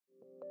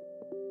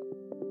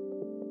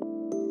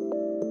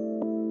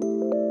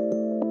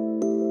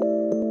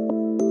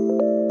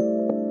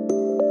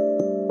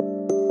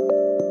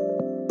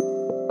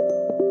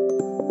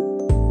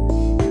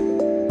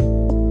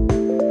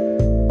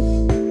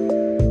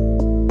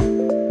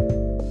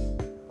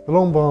The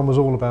Long Barn was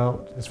all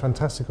about this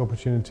fantastic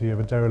opportunity of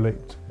a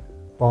derelict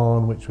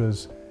barn which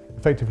was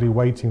effectively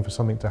waiting for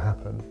something to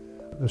happen.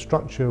 The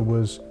structure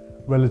was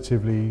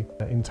relatively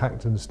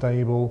intact and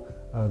stable.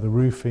 The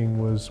roofing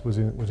was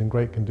in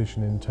great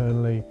condition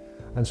internally,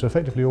 and so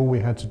effectively all we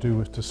had to do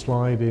was to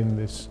slide in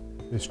this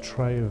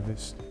tray of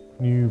this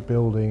new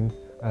building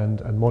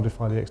and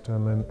modify the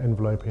external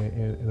envelope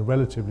in a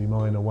relatively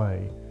minor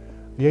way.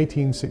 The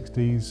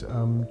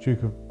 1860s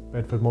Duke of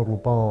Bedford model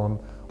barn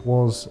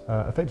was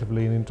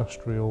effectively an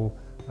industrial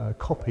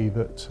copy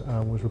that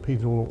was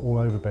repeated all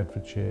over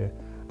Bedfordshire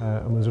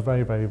and was a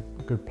very, very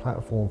good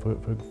platform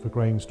for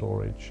grain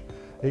storage.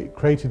 It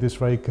created this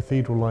very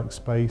cathedral-like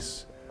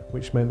space,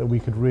 which meant that we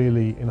could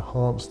really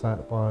enhance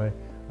that by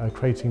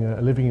creating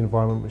a living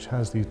environment which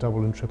has these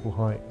double and triple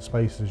height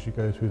spaces as you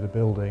go through the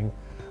building,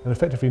 and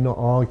effectively not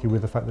argue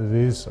with the fact that it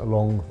is a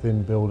long,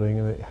 thin building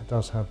and it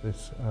does have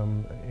this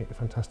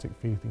fantastic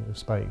feeling of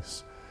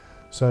space.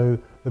 So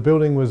the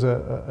building was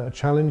a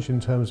challenge in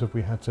terms of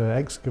we had to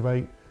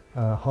excavate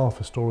half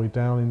a storey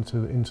down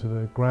into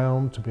the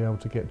ground to be able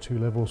to get 2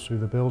 levels through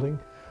the building.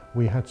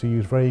 We had to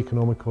use very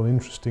economical,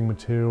 interesting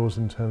materials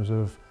in terms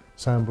of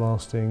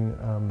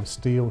sandblasting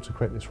steel to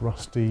create this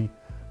rusty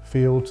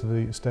feel to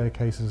the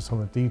staircases and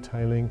some of the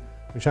detailing,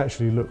 which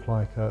actually looked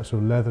like a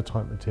sort of leather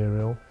type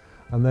material.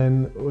 And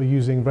then we're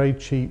using very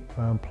cheap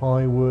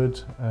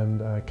plywood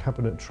and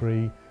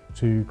cabinetry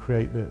to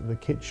create the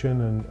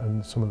kitchen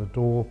and some of the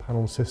door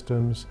panel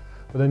systems,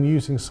 but then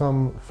using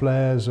some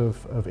flares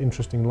of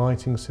interesting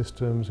lighting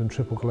systems and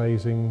triple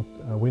glazing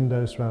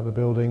windows throughout the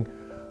building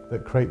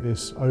that create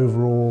this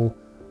overall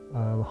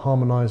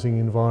harmonising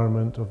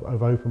environment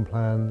of open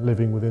plan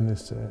living within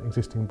this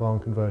existing barn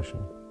conversion.